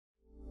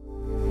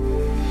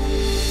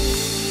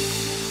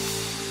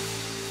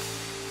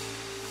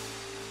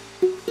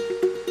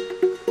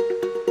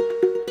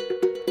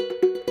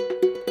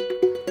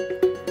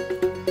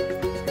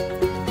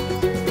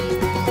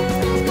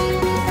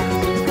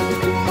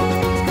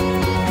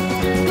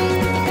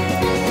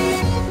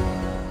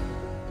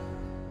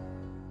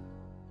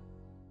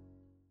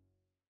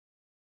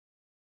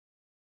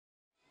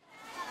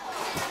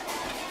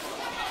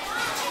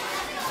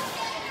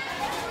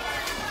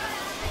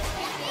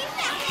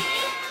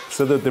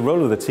So the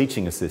role of the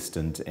teaching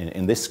assistant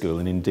in this school,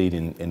 and indeed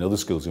in other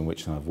schools in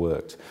which I've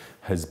worked,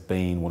 has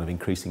been one of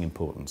increasing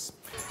importance.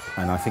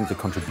 And I think the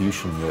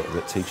contribution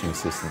that teaching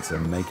assistants are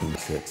making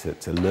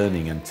to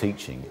learning and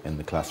teaching in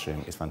the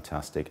classroom is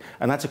fantastic.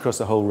 And that's across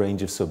a whole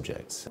range of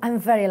subjects. I'm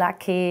very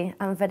lucky.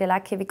 I'm very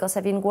lucky because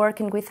I've been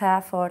working with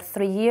her for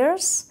 3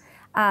 years,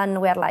 and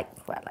we're like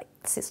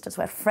sisters,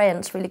 we're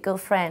friends, really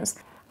good friends.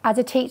 As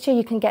a teacher,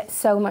 you can get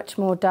so much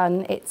more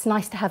done. It's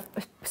nice to have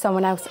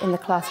someone else in the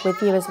class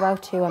with you as well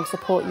to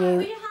support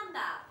you.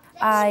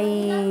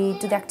 I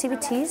do the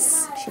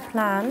activities she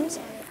planned,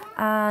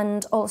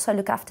 and also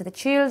look after the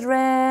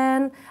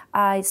children.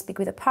 I speak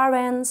with the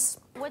parents.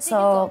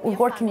 So we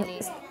work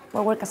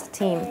as a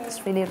team.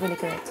 It's really, really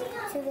good.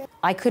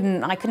 I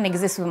couldn't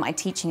exist with my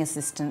teaching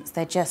assistants.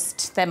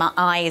 They're my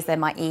eyes, they're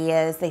my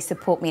ears, they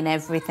support me in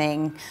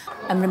everything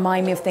and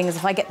remind me of things.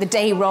 If I get the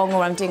day wrong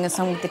or I'm doing a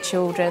song with the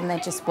children, they're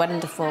just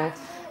wonderful.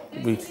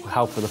 We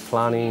help with the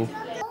planning,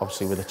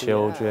 obviously with the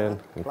children,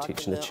 and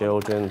teaching the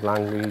children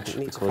language,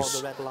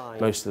 because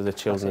most of the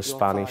children are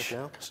Spanish,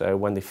 so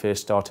when they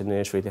first started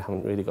nursery, they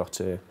haven't really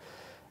got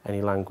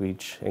any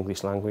language,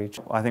 English language.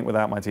 I think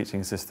without my teaching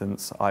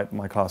assistants,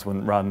 my class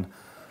wouldn't run.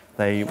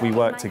 We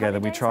work together.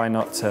 We try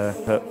not to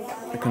put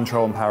the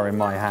control and power in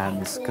my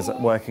hands, because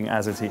working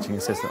as a teaching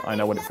assistant, I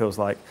know what it feels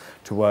like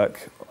to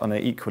work on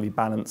an equally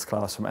balanced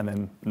classroom and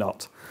then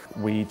not.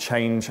 We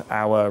change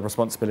our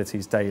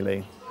responsibilities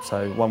daily.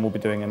 So one will be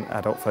doing an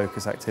adult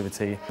focus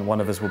activity, and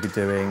one of us will be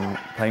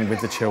playing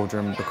with the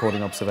children,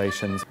 recording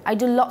observations. I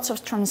do lots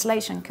of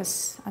translation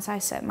because, as I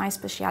said, my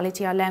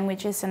speciality are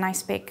languages, and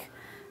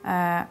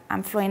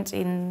I'm fluent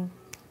in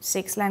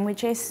 6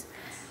 languages.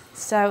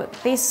 So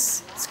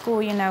this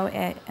school, you know,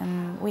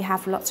 we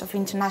have lots of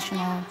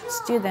international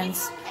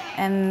students,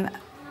 and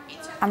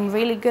I'm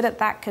really good at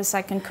that because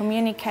I can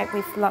communicate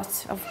with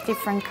lots of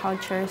different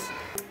cultures.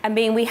 I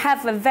mean, we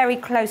have a very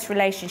close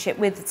relationship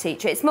with the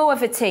teacher. It's more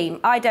of a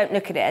team. I don't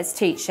look at it as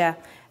teacher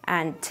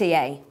and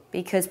TA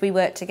because we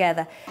work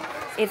together.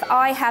 If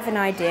I have an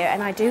idea,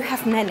 and I do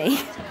have many,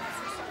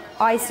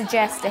 I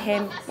suggest to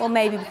him, well,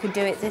 maybe we could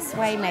do it this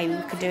way, maybe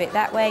we could do it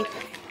that way.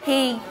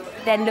 He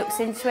then looks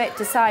into it,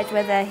 decides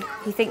whether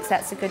he thinks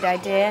that's a good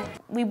idea.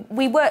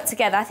 We work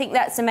together. I think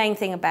that's the main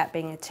thing about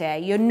being a TA.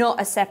 You're not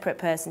a separate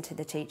person to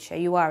the teacher,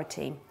 you are a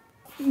team.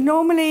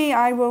 Normally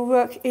I will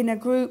work in a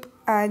group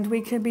and we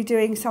can be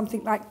doing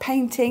something like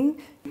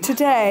painting.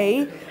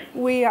 Today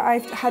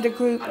I've had a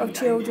group of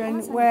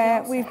children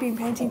where we've been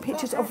painting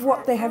pictures of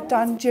what they have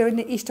done during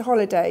the Easter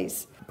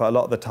holidays. But a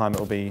lot of the time it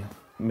will be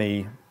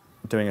me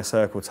doing a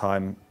circle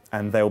time,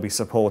 and they'll be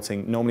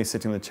supporting, normally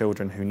sitting with the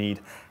children who need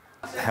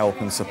help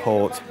and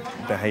support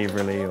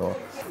behaviourally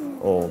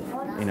or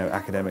you know,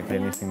 academically,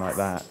 anything like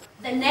that.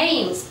 The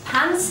names,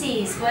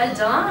 pansies, well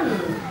done.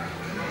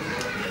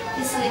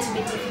 It's a little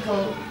bit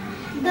difficult.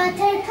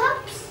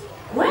 Buttercups?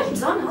 Well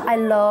done.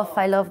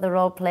 I love the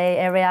role play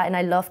area, and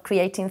I love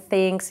creating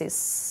things.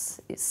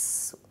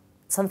 It's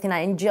something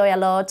I enjoy a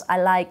lot.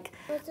 I like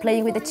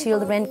playing with the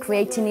children,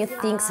 creating new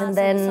things, and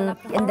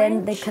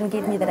then they can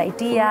give me their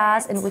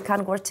ideas, and we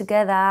can work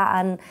together.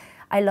 And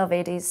I love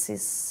it.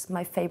 It's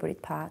my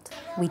favourite part.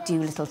 We do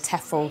little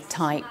TEFL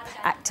type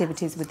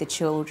activities with the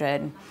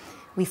children.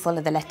 We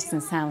follow the letters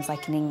and sounds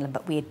like in England,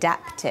 but we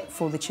adapt it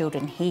for the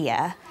children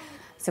here.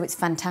 So it's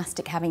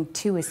fantastic having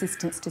 2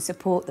 assistants to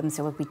support them,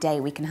 so every day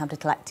we can have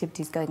little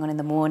activities going on in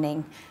the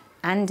morning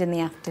and in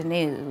the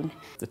afternoon.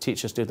 The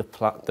teachers do the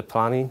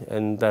planning,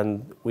 and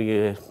then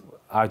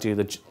I do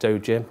the dough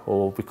gym,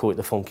 or we call it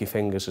the funky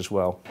fingers as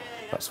well.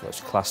 That's what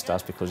it's classed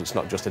as, because it's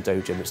not just a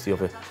dough gym, it's the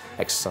other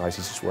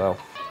exercises as well.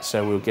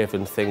 So we were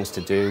given things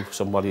to do.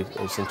 Somebody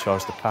is in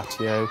charge of the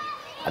patio,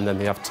 and then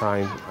they have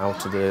time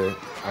out of the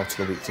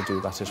week to do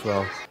that as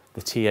well.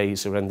 The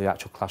TAs are in the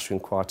actual classroom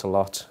quite a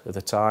lot of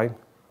the time,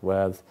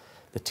 where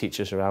the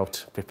teachers are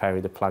out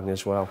preparing the planning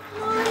as well.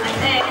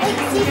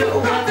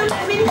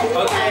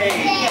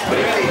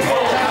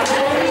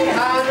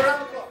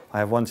 I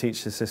have 1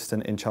 teacher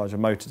assistant in charge of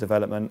motor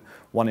development,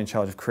 1 in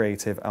charge of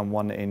creative, and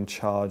 1 in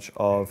charge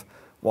of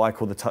what I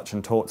call the touch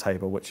and talk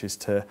table, which is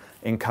to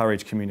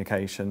encourage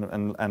communication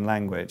and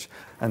language.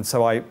 And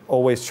so I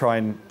always try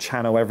and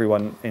channel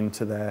everyone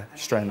into their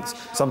strengths,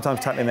 sometimes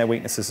tackling their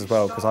weaknesses as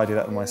well, because I do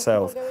that with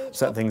myself.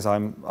 Certain things I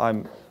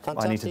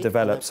need to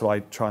develop, so I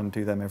try and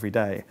do them every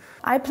day.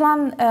 I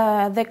plan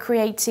the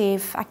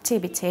creative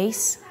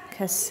activities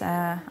because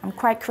I'm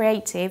quite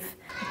creative.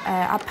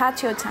 At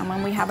patio time,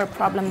 when we have a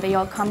problem, they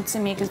all come to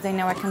me because they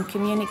know I can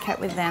communicate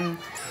with them,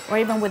 or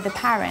even with the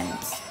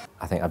parents.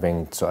 I think I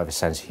bring sort of a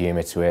sense of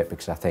humour to it,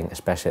 because I think,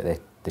 especially at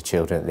the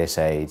children at this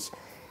age,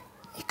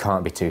 you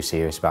can't be too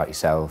serious about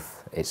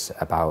yourself. It's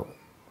about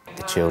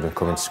the children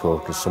coming to school,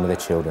 because some of the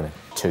children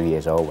are 2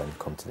 years old when they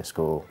come to the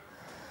school.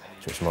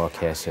 So it's more a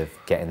case of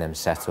getting them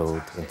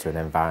settled into an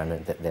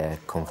environment that they're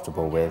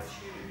comfortable with.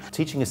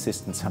 Teaching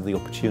assistants have the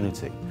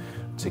opportunity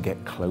to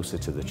get closer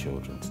to the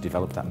children, to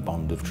develop that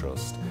bond of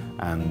trust,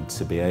 and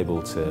to be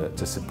able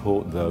to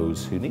support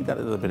those who need that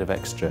little bit of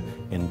extra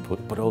input,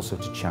 but also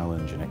to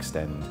challenge and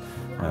extend.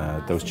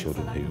 those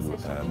children who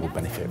will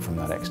benefit from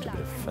that extra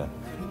bit of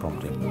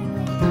prompting.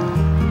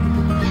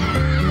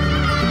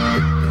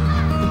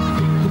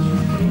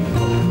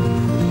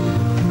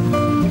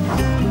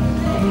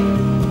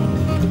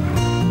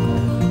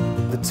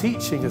 The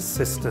teaching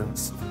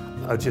assistants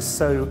are just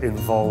so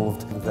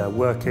involved. They're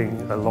working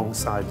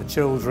alongside the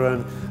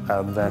children,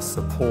 they're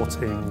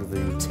supporting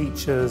the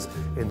teachers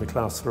in the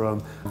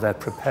classroom. They're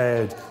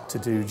prepared to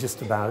do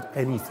just about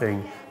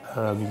anything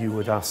you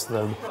would ask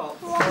them.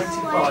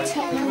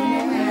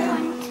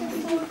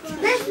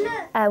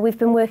 We've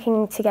been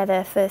working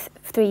together for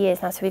 3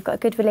 years now, so we've got a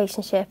good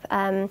relationship,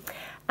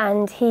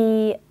 and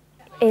he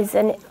is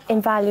an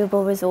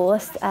invaluable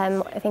resource.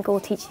 I think all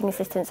teaching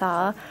assistants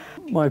are.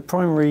 My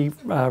primary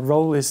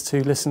role is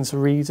to listen to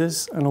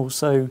readers and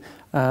also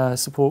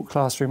support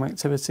classroom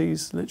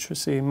activities,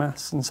 literacy and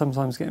maths, and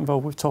sometimes get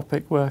involved with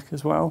topic work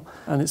as well.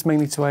 And it's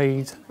mainly to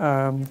aid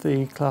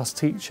the class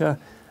teacher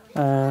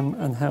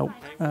and help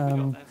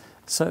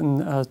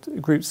certain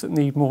groups that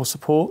need more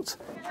support.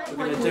 We're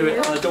going to do it,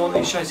 and I don't want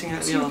you shouting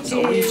out the answer.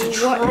 I want you to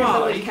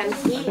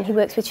try. He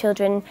works with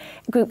children,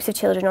 groups of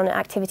children, on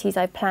activities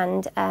I've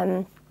planned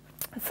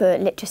for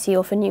literacy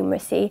or for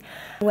numeracy,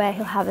 where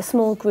he'll have a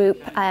small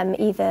group,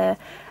 either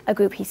a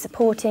group he's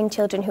supporting,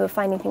 children who are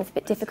finding things a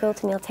bit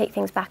difficult, and he'll take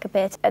things back a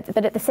bit.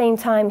 But at the same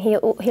time, he'll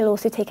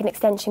also take an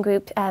extension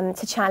group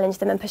to challenge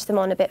them and push them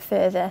on a bit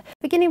further.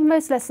 Beginning of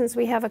most lessons,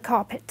 we have a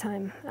carpet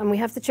time, and we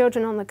have the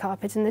children on the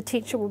carpet, and the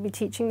teacher will be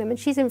teaching them, and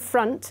she's in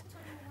front,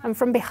 and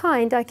from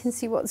behind I can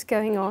see what's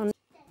going on.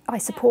 I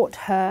support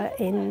her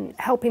in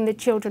helping the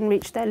children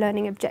reach their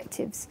learning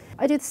objectives.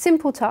 I do the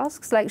simple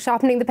tasks like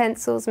sharpening the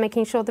pencils,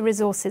 making sure the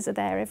resources are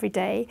there every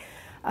day,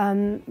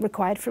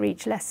 required for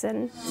each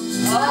lesson.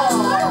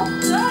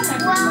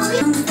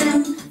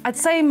 I'd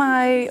say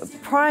my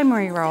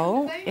primary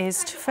role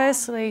is to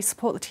firstly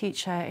support the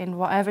teacher in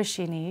whatever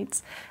she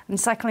needs, and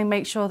secondly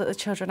make sure that the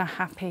children are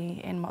happy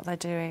in what they're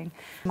doing.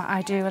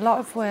 I do a lot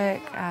of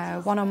work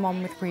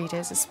one-on-one with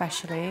readers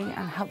especially,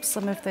 and help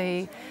some of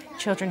the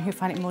children who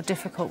find it more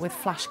difficult with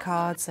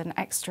flashcards and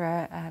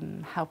extra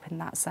help in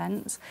that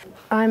sense.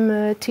 I'm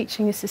a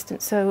teaching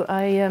assistant, so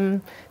I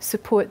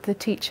support the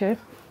teacher.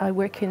 I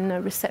work in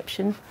a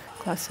reception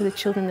class for the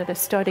children that are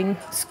starting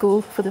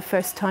school for the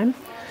first time.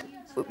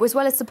 As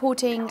well as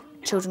supporting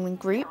children in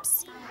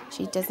groups,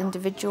 she does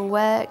individual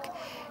work,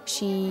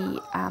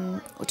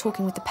 we're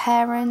talking with the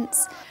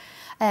parents,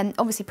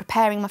 obviously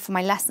preparing for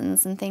my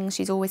lessons and things.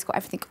 She's always got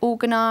everything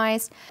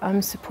organised.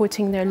 I'm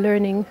supporting their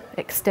learning,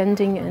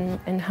 extending and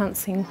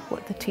enhancing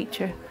what the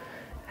teacher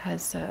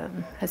has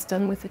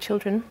done with the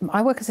children.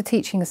 I work as a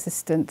teaching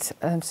assistant,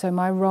 so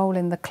my role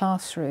in the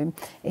classroom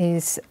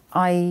is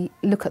I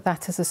look at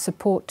that as a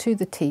support to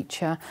the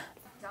teacher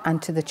and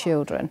to the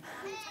children.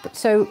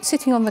 So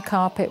sitting on the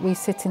carpet, we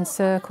sit in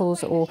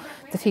circles, or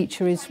the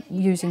teacher is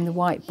using the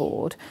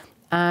whiteboard,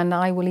 and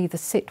I will either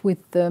sit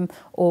with them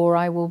or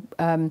I will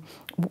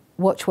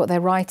watch what they're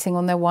writing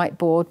on their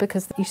whiteboard,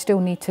 because you still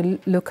need to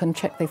look and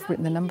check they've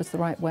written the numbers the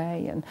right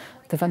way and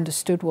they've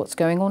understood what's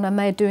going on and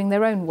they're doing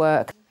their own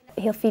work.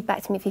 He'll feed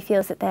back to me if he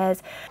feels that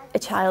there's a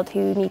child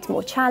who needs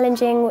more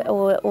challenging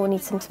or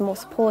needs some more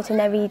support in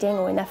their reading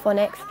or in their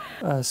phonics.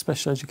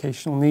 Special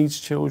educational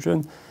needs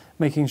children,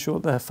 making sure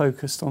they're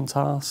focused on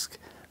task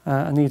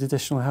and need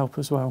additional help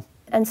as well.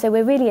 And so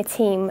we're really a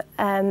team.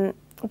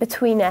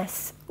 Between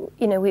us,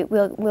 you know,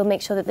 we'll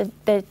make sure that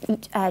the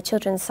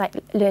children's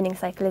learning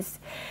cycle is,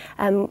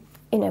 you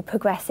know,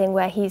 progressing,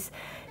 where he's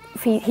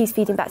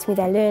feeding back to me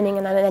their learning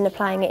and I'm then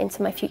applying it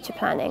into my future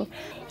planning.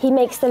 He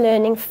makes the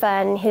learning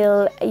fun.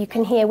 You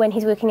can hear when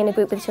he's working in a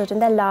group with children,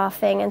 they're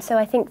laughing, and so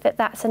I think that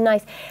that's a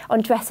nice,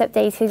 on dress-up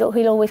days, he'll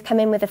always come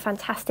in with a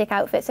fantastic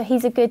outfit, so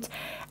he's an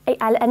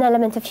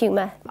element of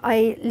humour.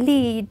 I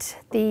lead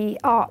the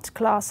art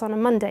class on a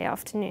Monday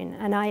afternoon,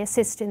 and I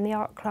assist in the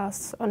art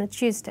class on a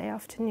Tuesday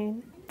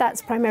afternoon.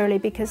 That's primarily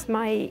because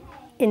my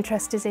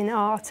interest is in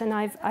art, and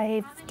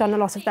I've done a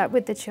lot of that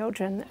with the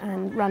children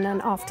and run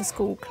an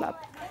after-school club.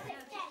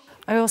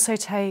 I also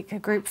take a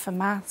group for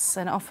maths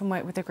and often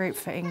work with a group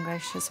for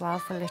English as well,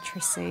 for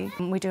literacy.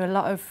 We do a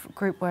lot of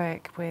group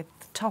work with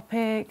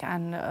topic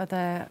and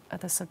other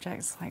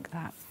subjects like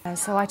that.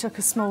 So I took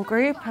a small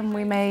group and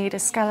we made a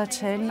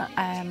skeleton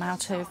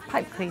out of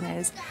pipe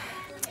cleaners.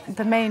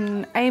 The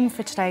main aim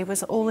for today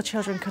was that all the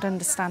children could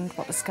understand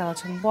what the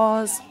skeleton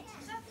was,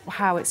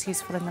 how it's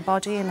useful in the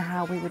body and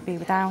how we would be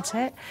without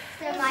it.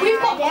 We've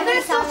got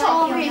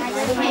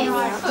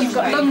You've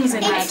got lungs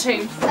in there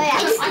too.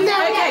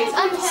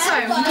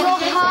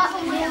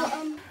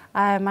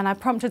 And I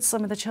prompted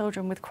some of the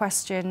children with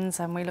questions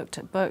and we looked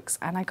at books,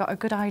 and I got a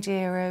good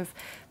idea of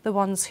the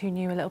ones who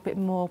knew a little bit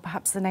more,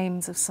 perhaps the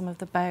names of some of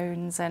the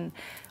bones, and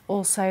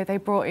also they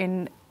brought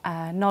in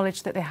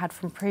knowledge that they had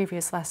from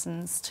previous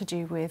lessons to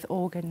do with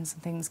organs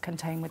and things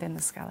contained within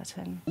the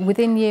skeleton.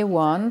 Within Year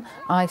 1,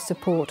 I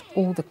support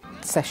all the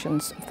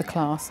sessions of the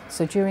class.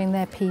 So during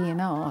their PE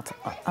and art,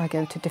 I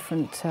go to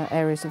different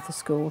areas of the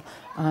school,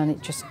 and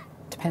it just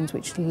depends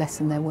which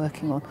lesson they're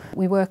working on.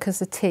 We work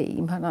as a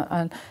team,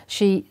 and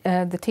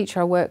the teacher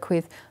I work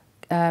with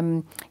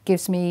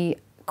gives me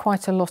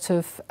quite a lot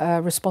of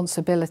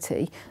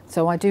responsibility.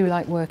 So I do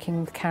like working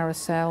with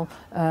carousel,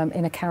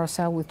 in a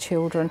carousel with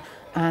children,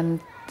 and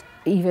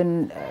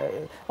even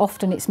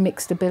often it's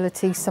mixed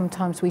ability.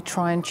 Sometimes we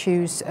try and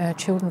choose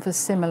children of a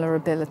similar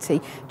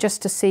ability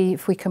just to see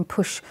if we can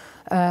push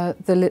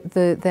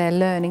their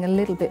learning a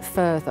little bit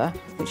further,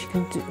 which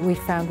we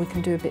found we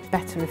can do a bit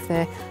better if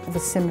they're of a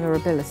similar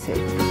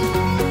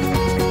ability.